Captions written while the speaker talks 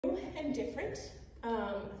new and different.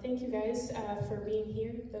 Thank you guys for being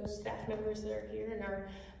here, those staff members that are here and our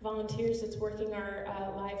volunteers that's working our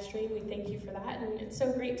live stream. We thank you for that, and it's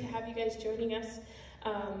so great to have you guys joining us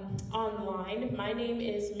online. My name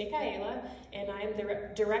is Mikiala, and I'm the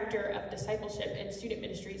Director of Discipleship and Student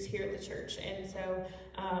Ministries here at the church, and so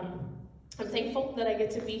I'm thankful that I get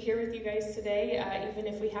to be here with you guys today, even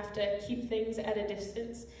if we have to keep things at a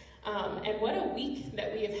distance. And what a week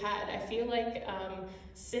that we have had. I feel like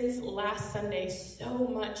since last Sunday, so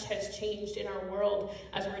much has changed in our world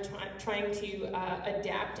as we're trying to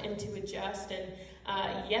adapt and to adjust.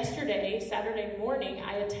 And yesterday, Saturday morning,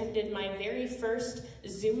 I attended my very first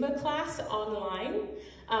Zumba class online.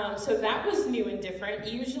 So that was new and different.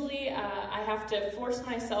 Usually I have to force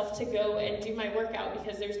myself to go and do my workout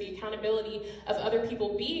because there's the accountability of other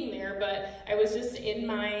people being there, but I was just in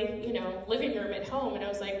my, living room at home, and I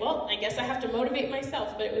was like, well, I guess I have to motivate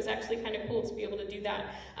myself, but it was actually kind of cool to be able to do that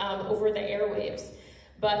over the airwaves.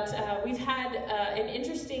 But we've had an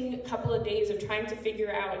interesting couple of days of trying to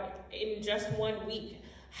figure out in just 1 week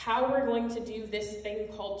how we're going to do this thing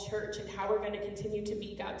called church and how we're going to continue to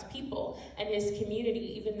be God's people and his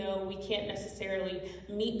community, even though we can't necessarily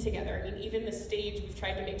meet together. I mean, even the stage, we've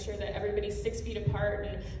tried to make sure that everybody's 6 feet apart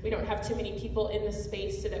and we don't have too many people in the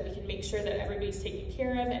space so that we can make sure that everybody's taken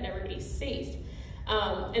care of and everybody's safe.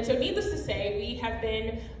 And so needless to say, we have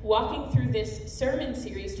been walking through this sermon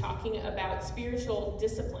series talking about spiritual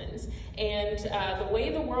disciplines. And the way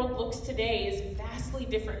the world looks today is vastly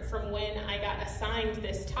different from when I got assigned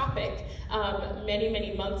this topic many,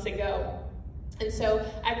 many months ago. And so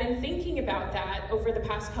I've been thinking about that over the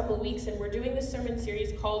past couple of weeks, and we're doing this sermon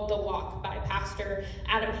series called The Walk by Pastor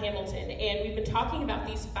Adam Hamilton. And we've been talking about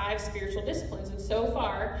these 5 spiritual disciplines. And so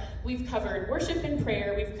far, we've covered worship and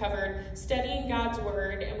prayer, we've covered studying God's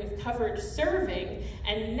word, and we've covered serving.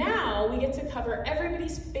 And now we get to cover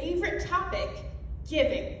everybody's favorite topic,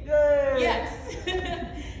 giving. Yay! Yes.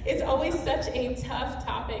 It's always such a tough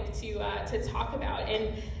topic to talk about.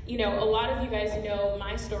 And, a lot of you guys know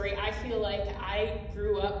my story. I feel like I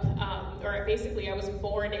grew up, or basically I was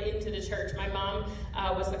born into the church. My mom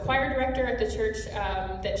was the choir director at the church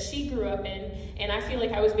that she grew up in. And I feel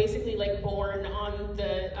like I was basically like born on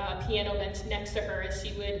the piano bench next to her as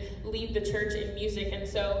she would lead the church in music. And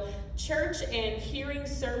so church and hearing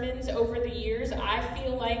sermons over the years, I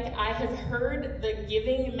feel like I have heard the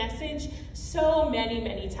giving message so many,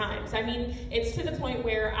 many times. I mean, it's to the point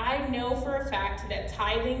where I know for a fact that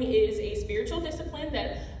tithing is a spiritual discipline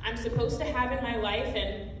that I'm supposed to have in my life,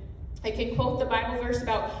 and I can quote the Bible verse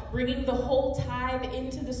about bringing the whole tithe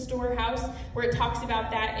into the storehouse, where it talks about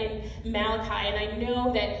that in Malachi. And I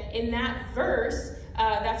know that in that verse,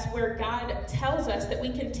 that's where God tells us that we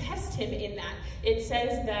can test him in that. It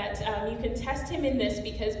says that you can test him in this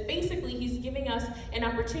because basically he's giving us an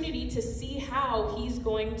opportunity to see how he's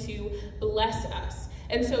going to bless us.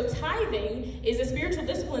 And so tithing is a spiritual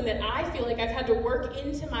discipline that I feel like I've had to work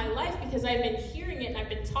into my life because I've been hearing it and I've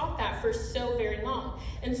been taught that for so very long.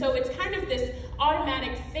 And so it's kind of this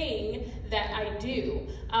automatic thing that I do.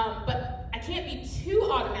 But I can't be too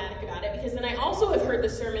automatic about it because then I also have heard the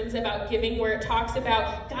sermons about giving where it talks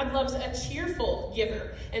about God loves a cheerful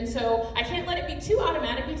giver. And so I can't let it be too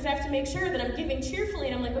automatic because I have to make sure that I'm giving cheerfully.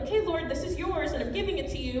 And I'm like, okay, Lord, this is yours and I'm giving it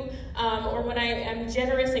to you. Or when I am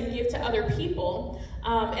generous and give to other people.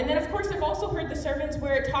 And then, of course, I've also heard the sermons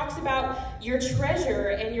where it talks about your treasure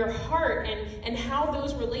and your heart and how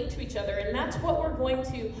those relate to each other. And that's what we're going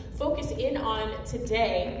to focus in on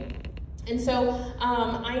today. And so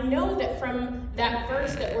I know that from that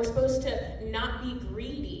verse that we're supposed to not be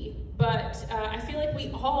greedy, but I feel like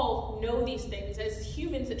we all know these things. As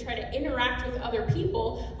humans that try to interact with other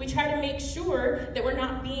people, we try to make sure that we're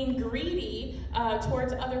not being greedy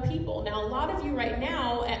towards other people. Now, a lot of you right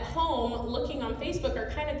now at home looking on Facebook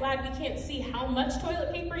are kind of glad we can't see how much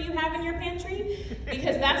toilet paper you have in your pantry,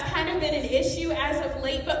 because that's kind of been an issue as of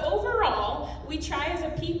late. But overall, we try as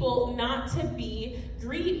a people not to be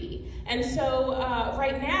greedy. And so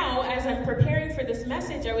right now, as I'm preparing for this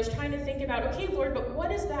message, I was trying to think about, okay, Lord, but what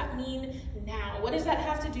does that mean now? What does that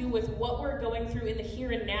have to do with what we're going through in the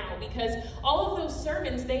here and now? Because all of those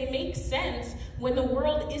sermons, they make sense when the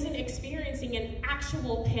world isn't experiencing an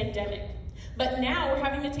actual pandemic. But now we're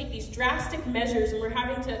having to take these drastic measures and we're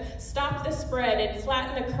having to stop the spread and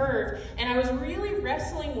flatten the curve. And I was really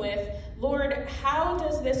wrestling with, Lord, how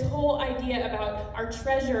does this whole idea about our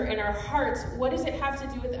treasure and our hearts, what does it have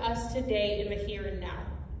to do with us today in the here and now?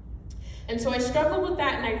 And so I struggled with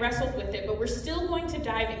that and I wrestled with it, but we're still going to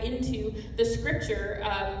dive into the scripture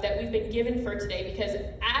that we've been given for today, because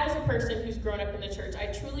as a person who's grown up in the church, I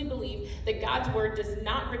truly believe that God's word does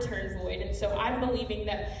not return void. And so I'm believing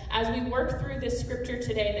that as we work through this scripture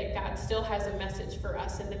today, that God still has a message for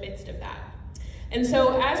us in the midst of that. And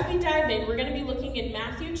so as we dive in, we're going to be looking in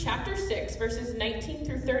Matthew chapter 6, verses 19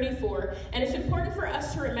 through 34. And it's important for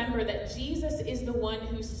us to remember that Jesus is the one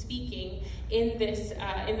who's speaking in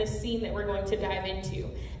this scene that we're going to dive into.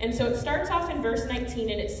 And so it starts off in verse 19,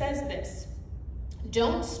 and it says this: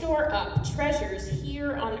 "Don't store up treasures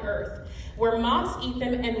here on earth, where moths eat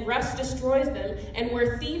them and rust destroys them, and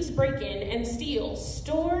where thieves break in and steal.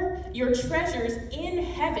 Store your treasures in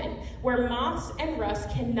heaven, where moths and rust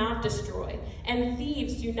cannot destroy, and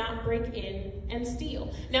thieves do not break in and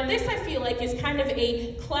steal." Now this, I feel like, is kind of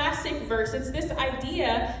a classic verse. It's this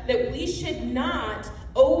idea that we should not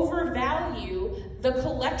overvalue the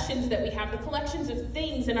collections that we have, the collections of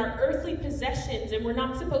things and our earthly possessions, and we're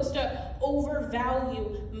not supposed to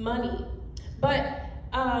overvalue money. But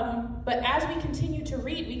as we continue to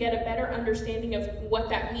read, we get a better understanding of what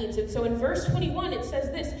that means. And so in verse 21, it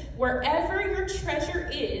says this: "Wherever your treasure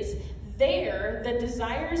is, there the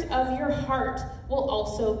desires of your heart will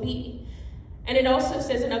also be." And it also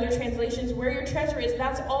says in other translations, where your treasure is,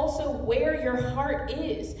 that's also where your heart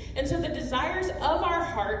is. And so the desires of our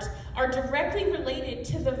heart are directly related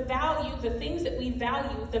to the value, the things that we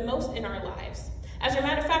value the most in our lives. As a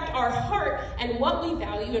matter of fact, our heart and what we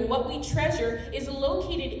value and what we treasure is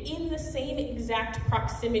located in the same exact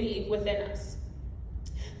proximity within us.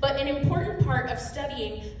 But an important part of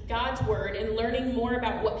studying God's word and learning more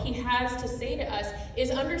about what he has to say to us is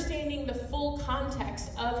understanding the full context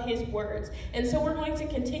of his words. And so we're going to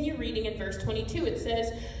continue reading in verse 22. It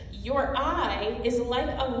says, "Your eye is like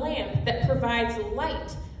a lamp that provides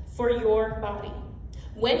light for your body.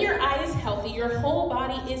 When your eye is healthy, your whole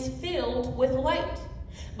body is filled with light.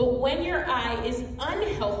 But when your eye is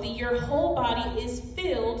unhealthy, your whole body is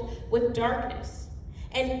filled with darkness.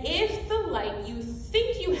 And if the light you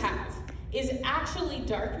think you have is actually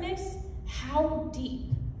darkness, how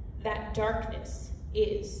deep that darkness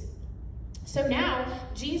is." So now,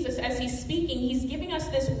 Jesus, as he's speaking, he's giving us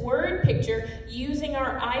this word picture using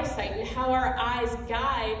our eyesight and how our eyes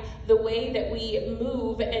guide the way that we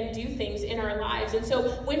move and do things in our lives. And so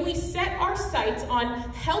when we set our sights on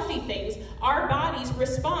healthy things, our bodies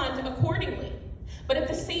respond accordingly. But at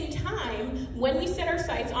the same time, when we set our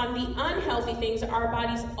sights on the unhealthy things, our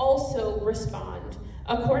bodies also respond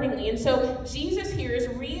accordingly. And so Jesus here is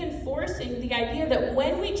reinforcing the idea that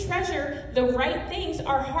when we treasure the right things,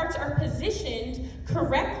 our hearts are positioned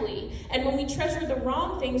correctly. And when we treasure the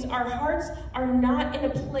wrong things, our hearts are not in a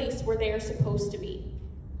place where they are supposed to be.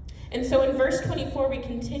 And so in verse 24, we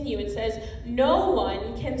continue. It says, "No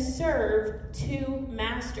one can serve two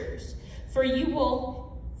masters, for you will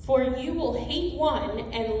hate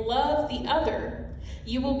one and love the other.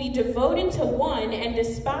 You will be devoted to one and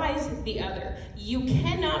despise the other. You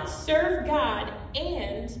cannot serve God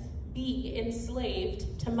and be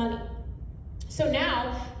enslaved to money." So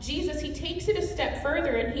now, Jesus, he takes it a step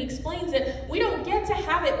further and he explains that we don't get to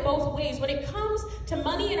have it both ways. When it comes to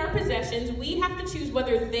money and our possessions, we have to choose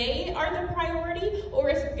whether they are the priority or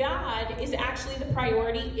if God is actually the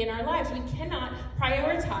priority in our lives. We cannot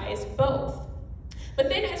prioritize both. But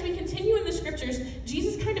then as we continue in the scriptures,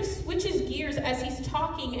 Jesus kind of switches gears as he's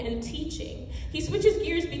talking and teaching. He switches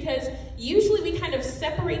gears because usually we kind of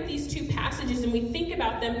separate these two passages and we think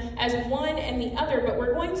about them as one and the other, but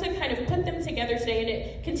we're going to kind of put them together today. And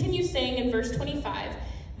it continues saying in verse 25,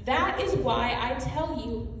 "That is why I tell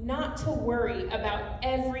you not to worry about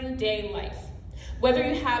everyday life. Whether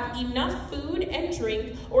you have enough food and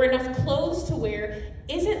drink or enough clothes to wear,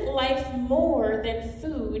 isn't life more than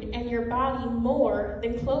food and your body more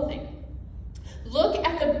than clothing? Look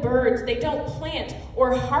at the birds. They don't plant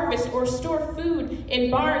or harvest or store food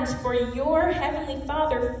in barns, for your heavenly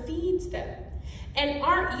Father feeds them. And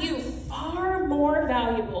aren't you far more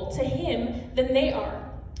valuable to him than they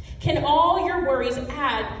are? Can all your worries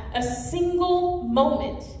add a single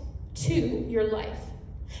moment to your life?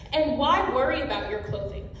 And why worry about your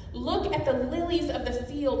clothing? Look at the lilies of the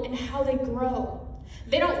field and how they grow.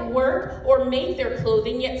 They don't work or make their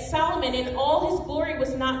clothing, yet Solomon in all his glory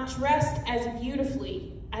was not dressed as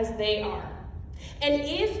beautifully as they are. And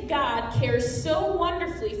if God cares so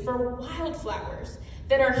wonderfully for wildflowers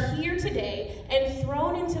that are here today and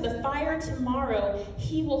thrown into the fire tomorrow,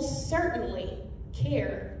 he will certainly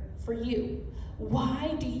care for you.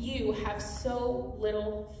 Why do you have so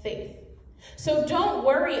little faith? So don't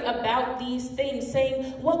worry about these things,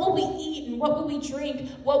 saying, what will we eat and what will we drink?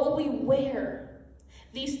 What will we wear?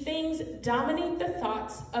 These things dominate the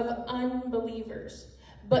thoughts of unbelievers.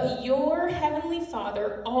 But your heavenly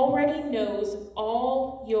Father already knows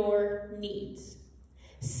all your needs.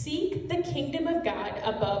 Seek the kingdom of God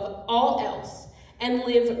above all else and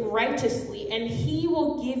live righteously, and he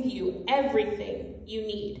will give you everything you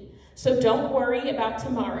need. So don't worry about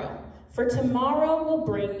tomorrow, for tomorrow will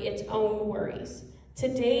bring its own worries.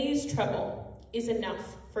 Today's trouble is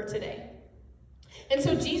enough for today. And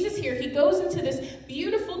so Jesus here, he goes into this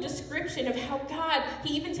beautiful description of how God,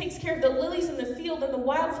 he even takes care of the lilies in the field and the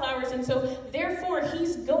wildflowers. And so therefore,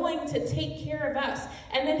 he's going to take care of us.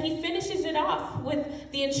 And then he finishes it off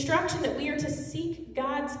with the instruction that we are to seek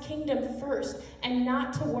God's kingdom first and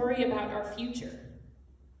not to worry about our future.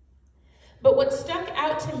 But what stuck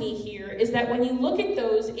out to me here is that when you look at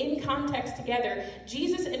those in context together,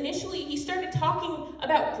 Jesus initially, he started talking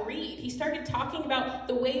about greed. He started talking about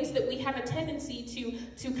the ways that we have a tendency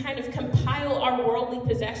to kind of compile our worldly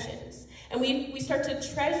possessions. And we start to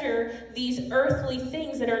treasure these earthly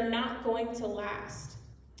things that are not going to last.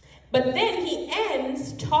 But then he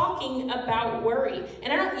ends talking about worry.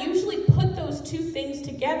 And I don't usually put those two things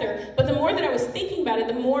together, but the more that I was thinking about it,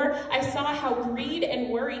 the more I saw how greed and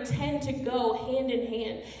worry tend to go hand in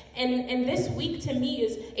hand. And this week to me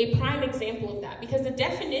is a prime example of that, because the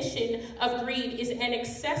definition of greed is an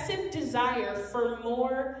excessive desire for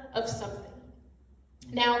more of something.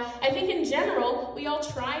 Now, I think in general, we all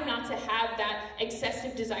try not to have that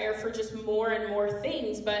excessive desire for just more and more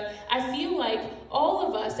things, but I feel like all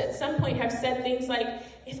of us at some point have said things like,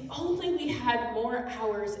 if only we had more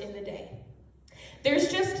hours in the day.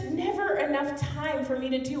 There's just never enough time for me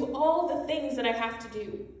to do all the things that I have to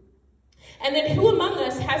do. And then who among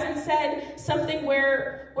us hasn't said something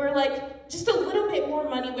where like, just a little bit more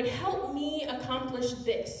money would help me accomplish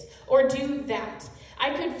this or do that? I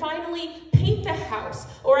could finally paint the house,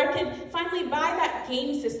 or I could finally buy that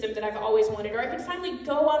game system that I've always wanted, or I could finally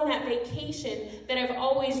go on that vacation that I've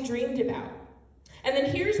always dreamed about. And then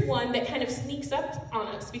here's one that kind of sneaks up on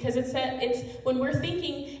us, because it's when we're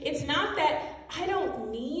thinking, it's not that I don't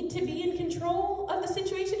need to be in control of the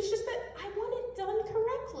situation, it's just that I want it done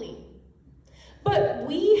correctly. But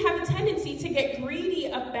we have a tendency to get greedy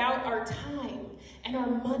about our time and our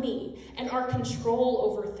money and our control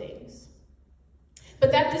over things.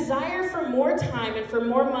 But that desire for more time and for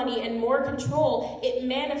more money and more control, it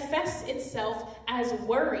manifests itself as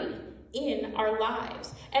worry in our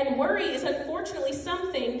lives. And worry is unfortunately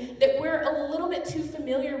something that we're a little bit too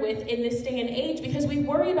familiar with in this day and age, because we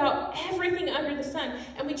worry about everything under the sun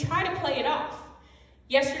and we try to play it off.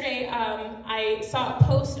 Yesterday, I saw a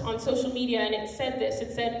post on social media and it said this.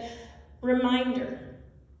 It said, reminder,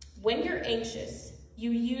 when you're anxious, you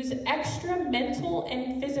use extra mental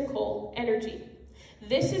and physical energy.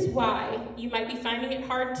 This is why you might be finding it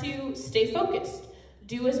hard to stay focused,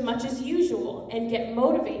 do as much as usual, and get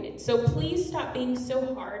motivated. So please stop being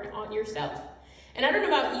so hard on yourself. And I don't know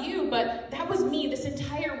about you, but that was me this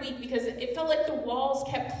entire week, because it felt like the walls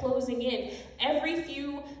kept closing in. Every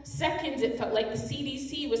few seconds, it felt like the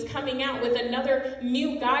CDC was coming out with another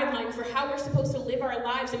new guideline for how we're supposed to live our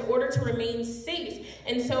lives in order to remain safe.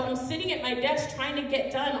 And so I'm sitting at my desk trying to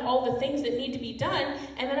get done all the things that need to be done,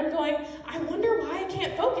 and then I'm going, I wonder why I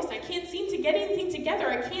can't focus. I can't seem to get anything together.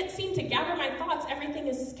 I can't seem to gather my thoughts. Everything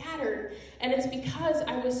is scattered. And it's because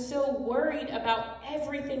I was so worried about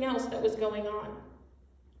everything else that was going on.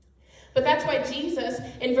 But that's why Jesus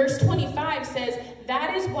in verse 25 says,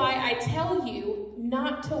 that is why I tell you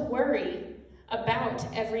not to worry about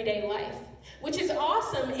everyday life. Which is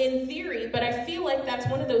awesome in theory, but I feel like that's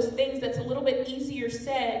one of those things that's a little bit easier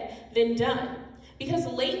said than done. Because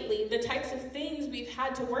lately, the types of things we've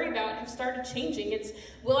had to worry about have started changing. It's,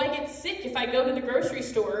 will I get sick if I go to the grocery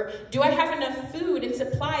store? Do I have enough food and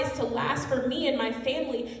supplies to last for me and my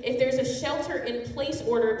family if there's a shelter-in-place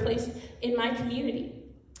order placed in my community?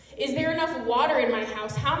 Is there enough water in my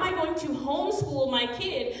house? How am I going to homeschool my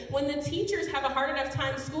kid when the teachers have a hard enough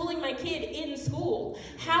time schooling my kid in school?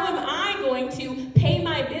 How am I going to pay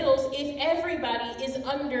my bills if everybody is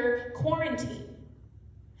under quarantine?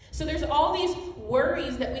 So there's all these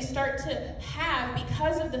worries that we start to have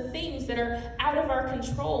because of the things that are out of our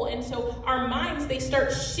control. And so our minds, they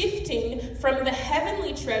start shifting from the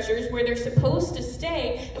heavenly treasures where they're supposed to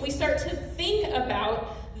stay, and we start to think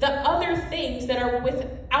about the other things that are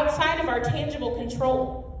outside of our tangible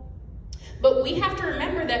control. But we have to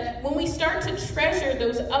remember that when we start to treasure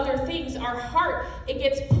those other things, our heart, it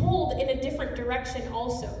gets pulled in a different direction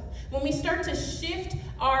also. When we start to shift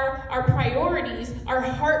our priorities, our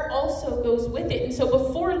heart also goes with it. And so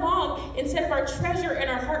before long, instead of our treasure and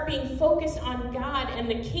our heart being focused on God and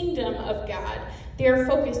the kingdom of God, they're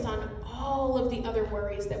focused on all of of the other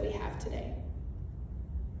worries that we have today.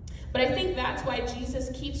 But I think that's why Jesus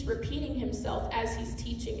keeps repeating himself as he's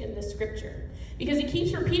teaching in this scripture. Because he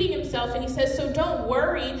keeps repeating himself and he says, so don't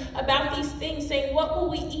worry about these things, saying, what will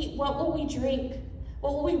we eat? What will we drink?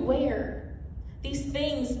 What will we wear? These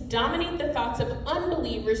things dominate the thoughts of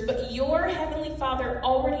unbelievers, but your heavenly Father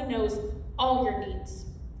already knows all your needs.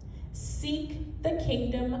 Seek the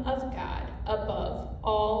kingdom of God above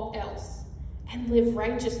all else and live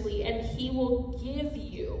righteously, and he will give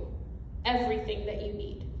you everything that you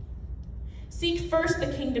need. Seek first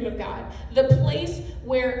the kingdom of God, the place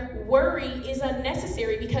where worry is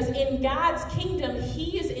unnecessary, because in God's kingdom,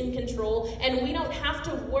 he is in control, and we don't have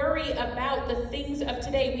to worry about the things of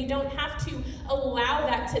today. We don't have to allow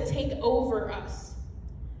that to take over us,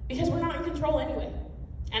 because we're not in control anyway.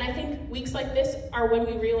 And I think weeks like this are when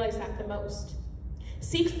we realize that the most.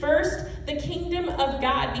 Seek first the kingdom of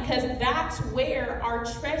God, because that's where our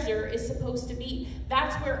treasure is supposed to be.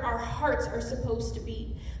 That's where our hearts are supposed to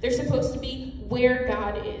be. They're supposed to be where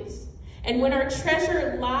God is. And when our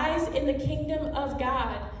treasure lies in the kingdom of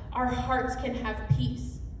God, our hearts can have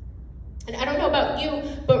peace. And I don't know about you,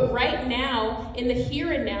 but right now, in the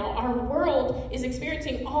here and now, our world is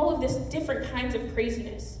experiencing all of this different kinds of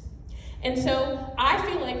craziness. And so I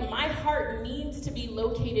feel like my heart needs to be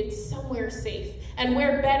located somewhere safe, and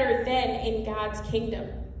where better than in God's kingdom.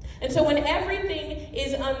 And so when everything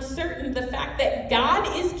is uncertain, the fact that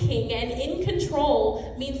God is king and in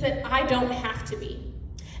control means that I don't have to be.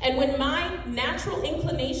 And when my natural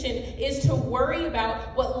inclination is to worry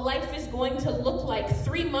about what life is going to look like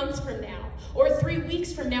 3 months from now, or 3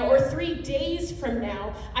 weeks from now, or 3 days from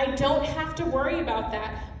now, I don't have to worry about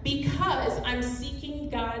that, because I'm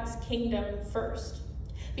seeking God's kingdom first.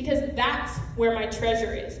 Because that's where my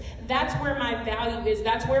treasure is. That's where my value is.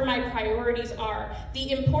 That's where my priorities are.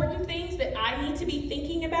 The important things that I need to be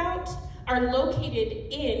thinking about are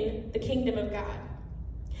located in the kingdom of God.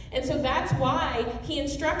 And so that's why he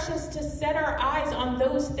instructs us to set our eyes on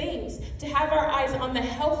those things, to have our eyes on the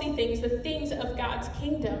healthy things, the things of God's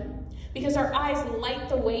kingdom, because our eyes light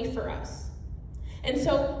the way for us. And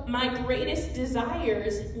so my greatest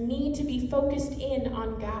desires need to be focused in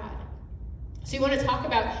on God. So you want to talk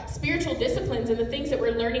about spiritual disciplines and the things that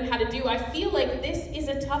we're learning how to do. I feel like this is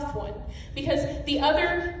a tough one, because the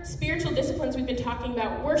other spiritual disciplines we've been talking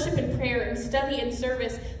about, worship and prayer and study and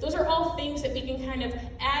service, those are all things that we can kind of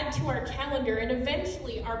add to our calendar, and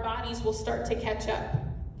eventually our bodies will start to catch up.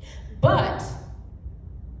 But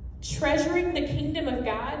treasuring the kingdom of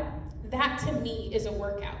God, that to me is a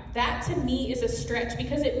workout. That to me is a stretch,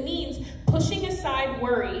 because it means pushing aside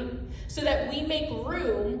worry so that we make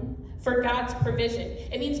room for God's provision.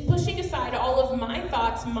 It means pushing aside all of my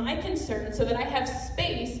thoughts, my concerns, so that I have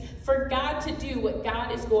space for God to do what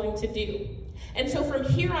God is going to do. And so from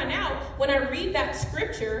here on out, when I read that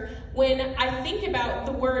scripture, when I think about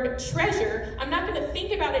the word treasure, I'm not going to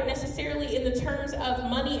think about it necessarily in the terms of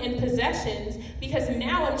money and possessions, because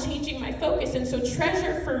now I'm changing my focus. And so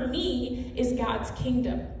treasure for me is God's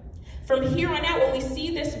kingdom. From here on out, when we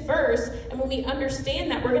see this verse and when we understand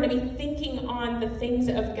that, we're going to be thinking on the things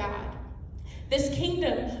of God. This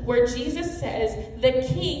kingdom where Jesus says the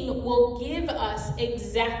king will give us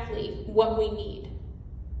exactly what we need.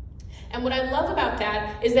 And what I love about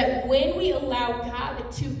that is that when we allow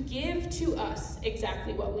God to give to us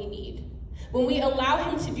exactly what we need, when we allow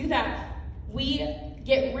him to do that, we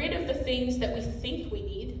get rid of the things that we think we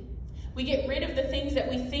need. We get rid of the things that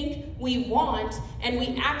we think we want, and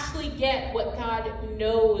we actually get what God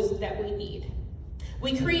knows that we need.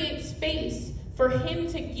 We create space for him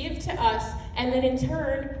to give to us, and then in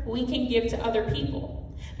turn, we can give to other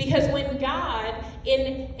people. Because when God,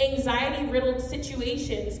 in anxiety-riddled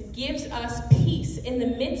situations, gives us peace in the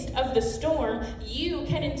midst of the storm, you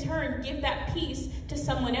can in turn give that peace to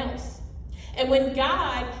someone else. And when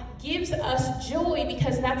God gives us joy,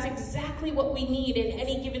 because that's exactly what we need in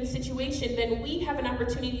any given situation, then we have an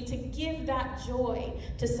opportunity to give that joy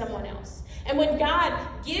to someone else. And when God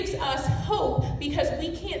gives us hope, because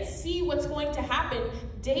we can't see what's going to happen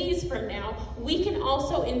days from now, we can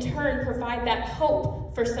also in turn provide that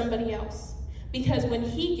hope for somebody else. Because when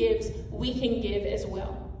he gives, we can give as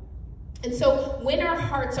well. And so when our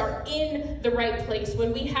hearts are in the right place,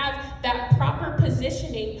 when we have that proper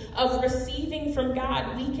positioning of receiving from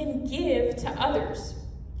God, we can give to others.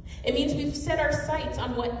 It means we've set our sights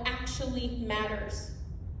on what actually matters.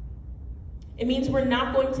 It means we're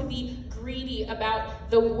not going to be greedy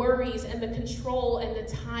about the worries and the control and the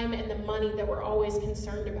time and the money that we're always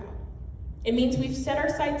concerned about. It means we've set our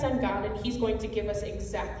sights on God, and he's going to give us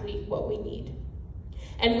exactly what we need.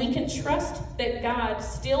 And we can trust that God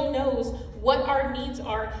still knows what our needs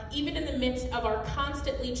are, even in the midst of our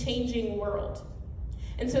constantly changing world.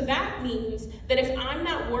 And so that means that if I'm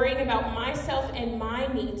not worrying about myself and my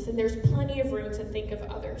needs, then there's plenty of room to think of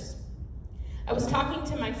others. I was talking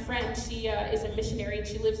to my friend. She is a missionary, and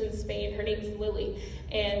she lives in Spain. Her name's Lily.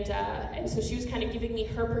 And so she was kind of giving me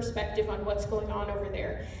her perspective on what's going on over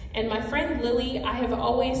there. And my friend Lily, I have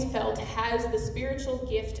always felt, has the spiritual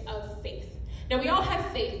gift of faith. Now, we all have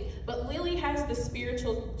faith, but Lily has the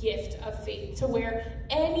spiritual gift of faith to where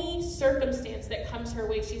any circumstance that comes her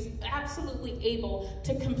way, she's absolutely able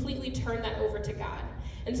to completely turn that over to God.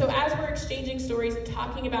 And so as we're exchanging stories and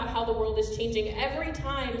talking about how the world is changing, every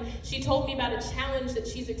time she told me about a challenge that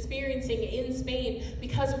she's experiencing in Spain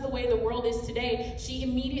because of the way the world is today, she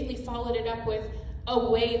immediately followed it up with a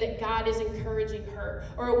way that God is encouraging her,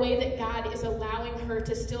 or a way that God is allowing her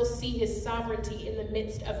to still see his sovereignty in the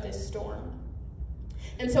midst of this storm.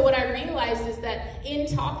 And so what I realized is that in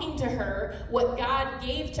talking to her, what God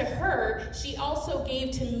gave to her, she also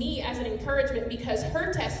gave to me as an encouragement, because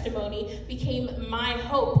her testimony became my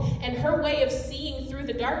hope. And her way of seeing through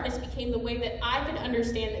the darkness became the way that I could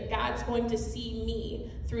understand that God's going to see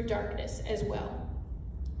me through darkness as well.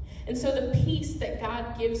 And so the peace that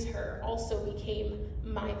God gives her also became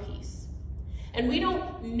my peace. And we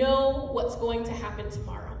don't know what's going to happen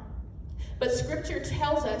tomorrow. But Scripture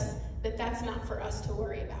tells us that that's not for us to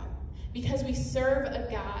worry about, because we serve a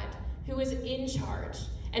God who is in charge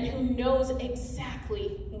and who knows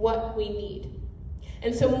exactly what we need.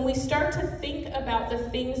 And so when we start to think about the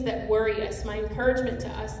things that worry us, my encouragement to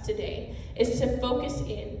us today is to focus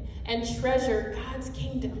in and treasure God's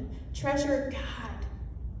kingdom, treasure God,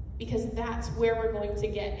 because that's where we're going to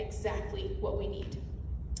get exactly what we need.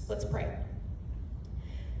 Let's pray.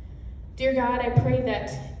 Dear God, I pray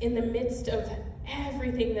that in the midst of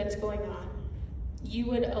everything that's going on, you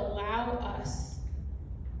would allow us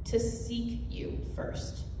to seek you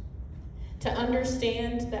first, to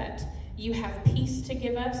understand that you have peace to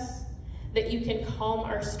give us, that you can calm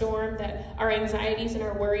our storm, that our anxieties and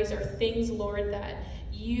our worries are things, Lord, that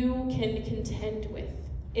you can contend with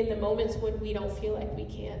in the moments when we don't feel like we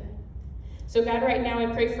can. So God, right now I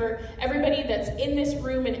pray for everybody that's in this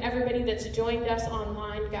room and everybody that's joined us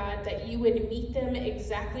online, God, that you would meet them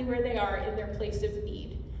exactly where they are in their place of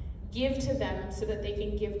need. Give to them so that they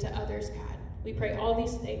can give to others, God. We pray all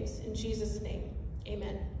these things in Jesus' name.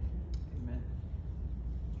 Amen. Amen.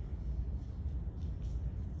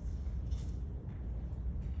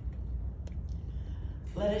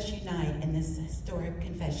 Let us unite in this historic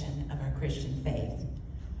confession of our Christian faith.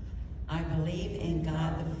 I believe in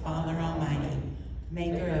God the Father Almighty,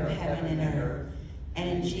 maker of heaven and earth, and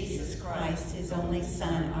in Jesus Christ, his only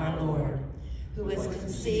Son, our Lord, who was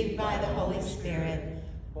conceived by the Holy Spirit,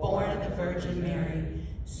 born of the Virgin Mary,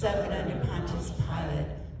 suffered under Pontius Pilate,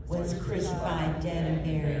 was crucified, dead, and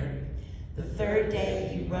buried. The third day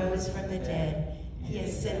he rose from the dead. He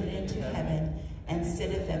ascended into heaven and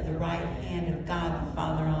sitteth at the right hand of God the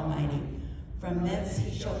Father Almighty. From thence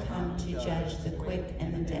he shall come to judge the quick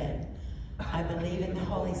and the dead. I believe in the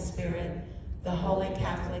Holy Spirit, the Holy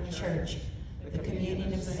Catholic Church, the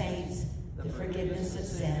communion of saints, the forgiveness of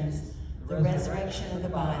sins, the resurrection of the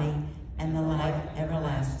body, and the life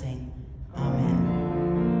everlasting. Amen.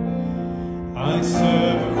 I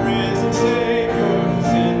serve a risen Savior.